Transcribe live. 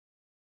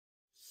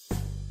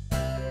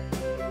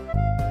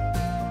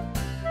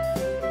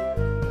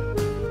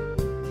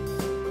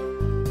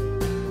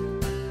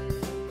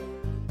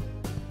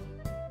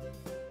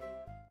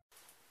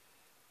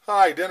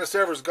Hi, Dennis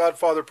Evers,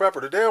 Godfather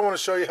Prepper. Today I want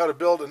to show you how to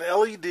build an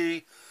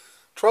LED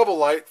trouble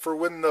light for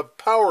when the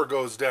power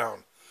goes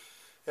down.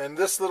 And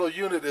this little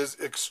unit is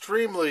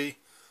extremely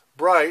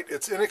bright,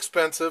 it's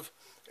inexpensive,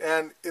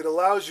 and it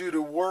allows you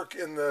to work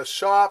in the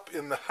shop,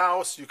 in the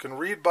house. You can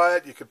read by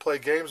it, you can play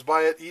games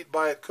by it, eat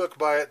by it, cook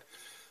by it.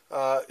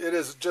 It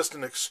is just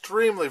an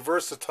extremely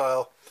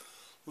versatile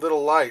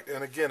little light,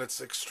 and again,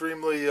 it's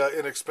extremely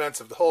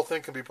inexpensive. The whole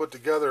thing can be put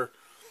together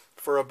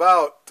for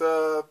about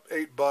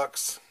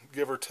 $8,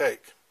 give or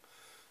take.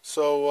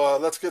 So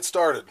let's get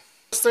started.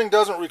 This thing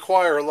doesn't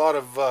require a lot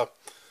of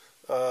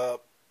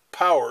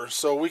power,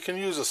 so we can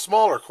use a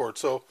smaller cord.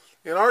 So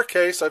in our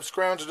case, I've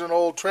scrounged an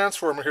old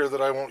transformer here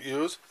that I won't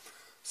use.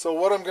 So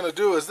what I'm going to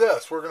do is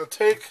this. We're going to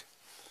take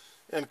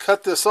and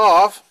cut this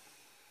off.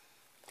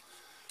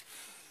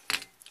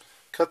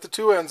 Cut the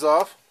two ends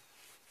off.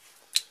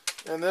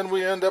 And then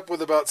we end up with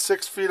about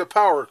 6 feet of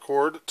power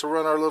cord to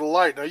run our little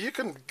light. Now you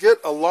can get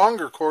a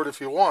longer cord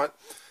if you want.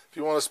 If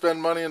you want to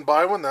spend money and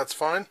buy one, that's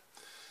fine.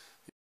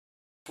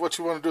 What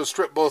you want to do is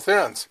strip both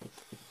ends.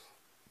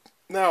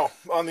 Now,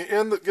 on the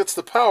end that gets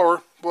the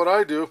power, what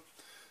I do,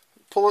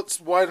 pull it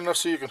wide enough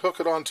so you can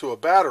hook it onto a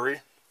battery.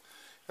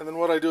 And then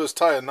what I do is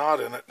tie a knot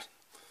in it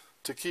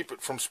to keep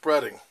it from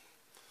spreading.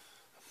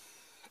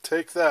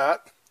 Take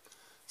that,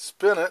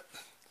 spin it.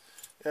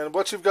 And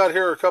what you've got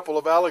here are a couple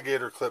of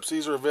alligator clips.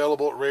 These are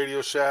available at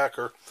Radio Shack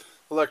or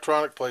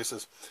electronic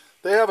places.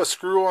 They have a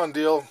screw-on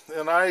deal,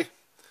 and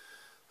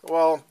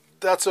well,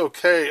 that's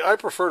okay. I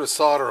prefer to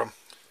solder them.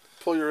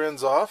 Pull your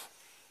ends off.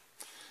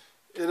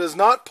 It is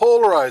not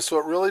polarized, so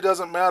it really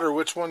doesn't matter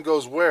which one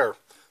goes where.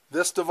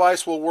 This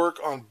device will work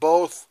on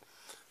both.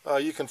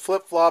 You can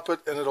flip-flop it,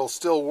 and it'll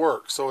still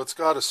work. So it's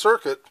got a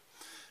circuit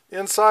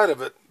inside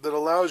of it that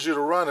allows you to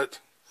run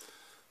it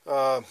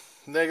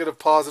negative,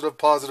 positive,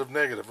 positive,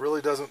 negative.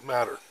 Really doesn't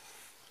matter.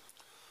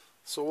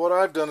 So what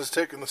I've done is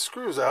taken the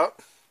screws out,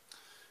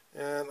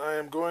 and I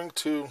am going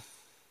to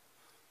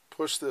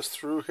push this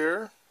through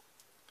here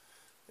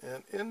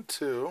and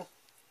into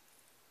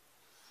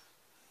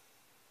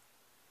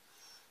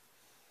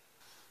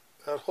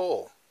that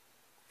hole.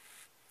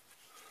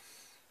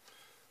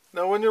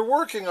 Now when you're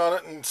working on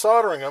it and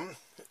soldering them,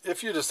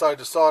 if you decide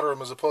to solder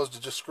them as opposed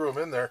to just screw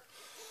them in there,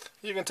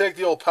 you can take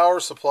the old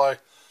power supply.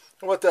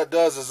 And what that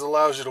does is it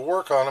allows you to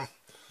work on them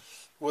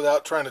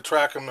without trying to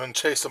track them and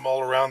chase them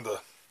all around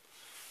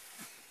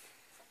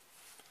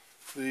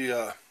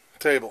the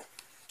table.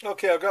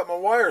 Okay, I've got my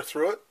wire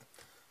through it.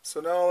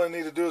 So now all I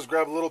need to do is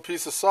grab a little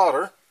piece of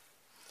solder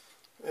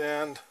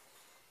and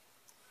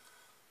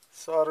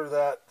solder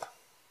that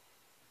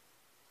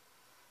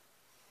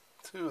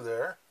to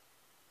there.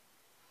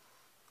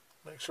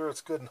 Make sure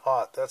it's good and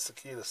hot. That's the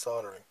key to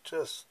soldering.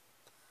 Just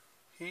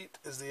heat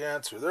is the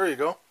answer. There you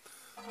go.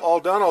 All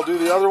done. I'll do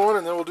the other one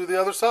and then we'll do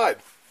the other side.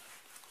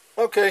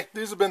 Okay,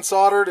 these have been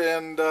soldered,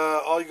 and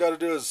all you got to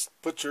do is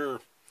put your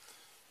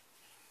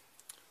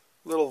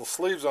little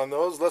sleeves on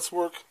those. Let's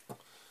work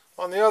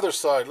on the other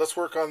side. Let's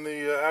work on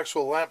the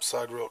actual lamp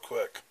side real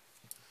quick.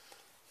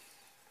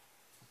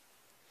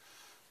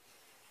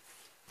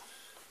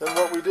 Then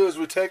what we do is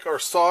we take our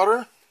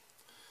solder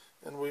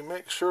and we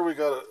make sure we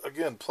got,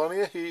 again,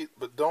 plenty of heat,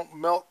 but don't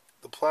melt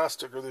the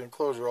plastic or the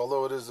enclosure,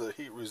 although it is a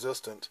heat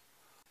resistant.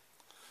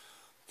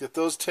 Get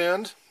those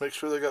tinned, make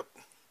sure they got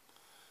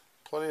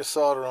plenty of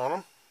solder on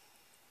them.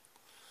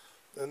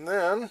 And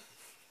then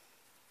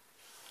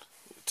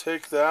you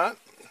take that,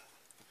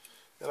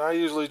 and I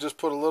usually just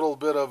put a little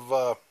bit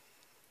of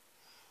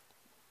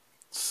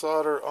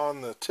solder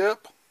on the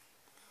tip,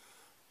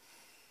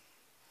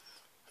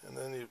 and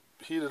then you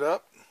heat it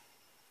up.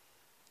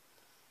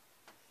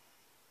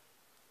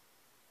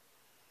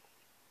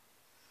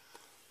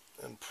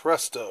 And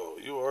presto,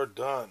 you are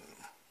done.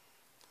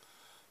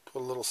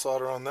 Put a little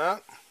solder on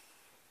that.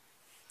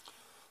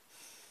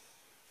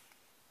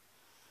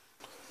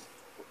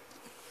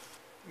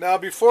 Now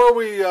before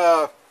we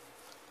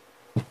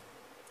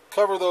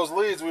cover those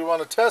leads, we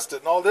want to test it.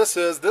 And all this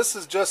is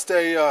just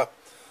a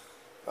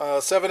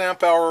 7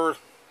 amp hour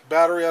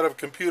battery out of a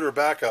computer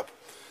backup.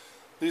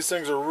 These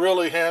things are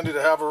really handy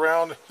to have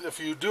around. If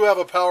you do have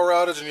a power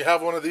outage and you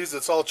have one of these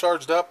that's all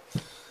charged up,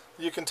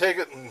 you can take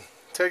it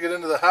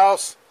into the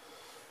house,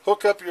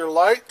 hook up your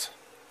light,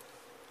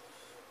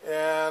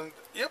 and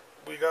yep,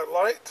 we got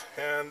light,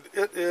 and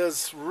it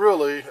is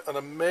really an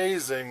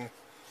amazingly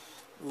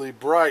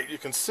bright. You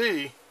can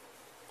see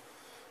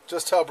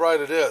just how bright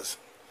it is.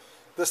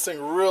 This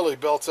thing really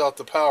belts out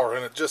the power,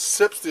 and it just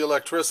sips the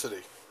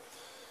electricity.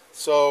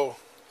 So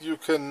you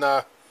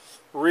can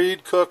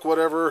read, cook,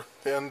 whatever,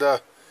 and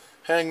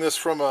hang this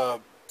from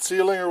a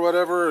ceiling or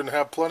whatever and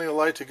have plenty of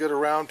light to get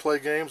around, play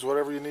games,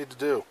 whatever you need to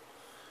do.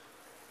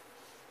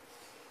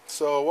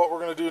 So what we're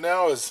going to do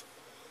now is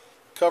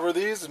cover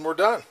these and we're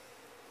done.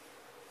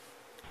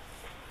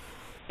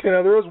 Okay,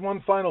 now there is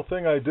one final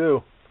thing I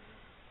do.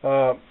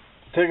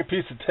 Take a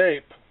piece of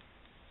tape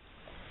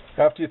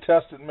after you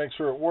test it and make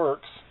sure it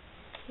works.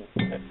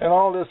 And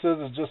all this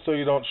is just so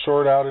you don't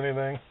short out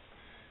anything.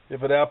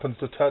 If it happens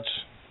to touch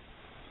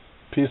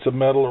a piece of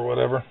metal or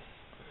whatever,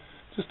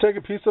 Just take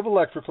a piece of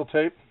electrical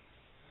tape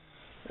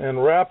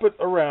and wrap it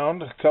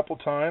around a couple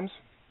times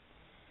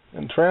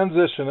and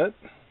transition it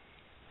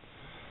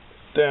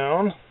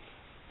down,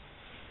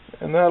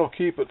 and that'll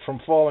keep it from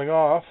falling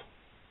off.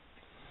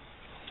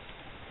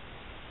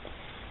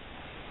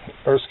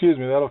 Or excuse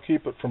me, that'll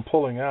keep it from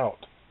pulling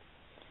out.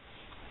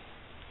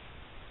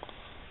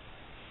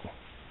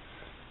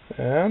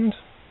 And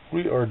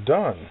we are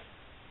done.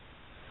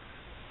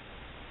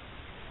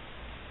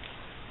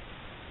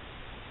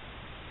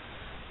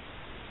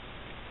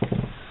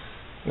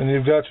 And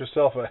you've got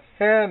yourself a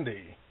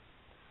handy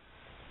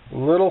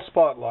little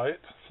floodlight,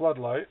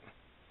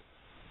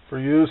 for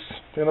use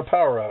in a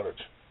power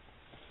outage.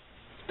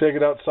 Take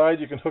it outside,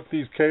 you can hook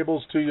these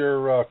cables to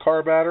your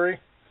car battery.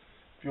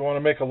 If you want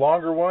to make a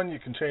longer one, you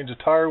can change a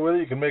tire with it.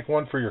 You can make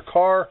one for your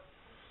car,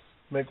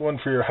 make one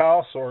for your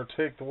house, or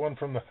take the one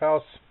from the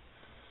house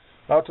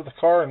out to the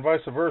car and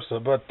vice versa.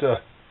 But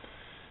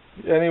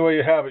any way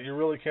you have it, you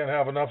really can't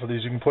have enough of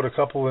these. You can put a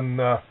couple in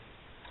the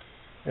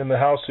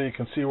house so you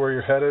can see where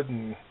you're headed,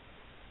 and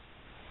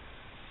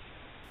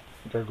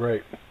they're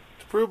great.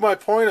 To prove my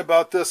point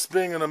about this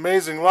being an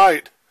amazing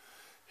light,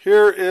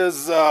 here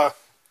is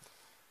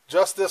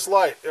just this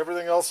light.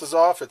 Everything else is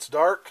off. It's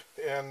dark,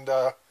 and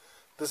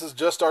this is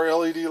just our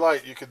LED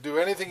light. You could do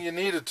anything you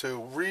needed to,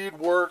 read,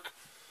 work,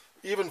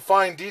 even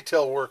fine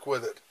detail work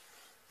with it.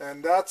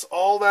 And that's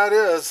all that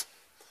is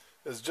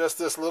just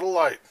this little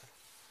light.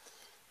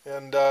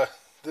 And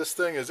this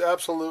thing is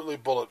absolutely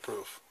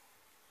bulletproof.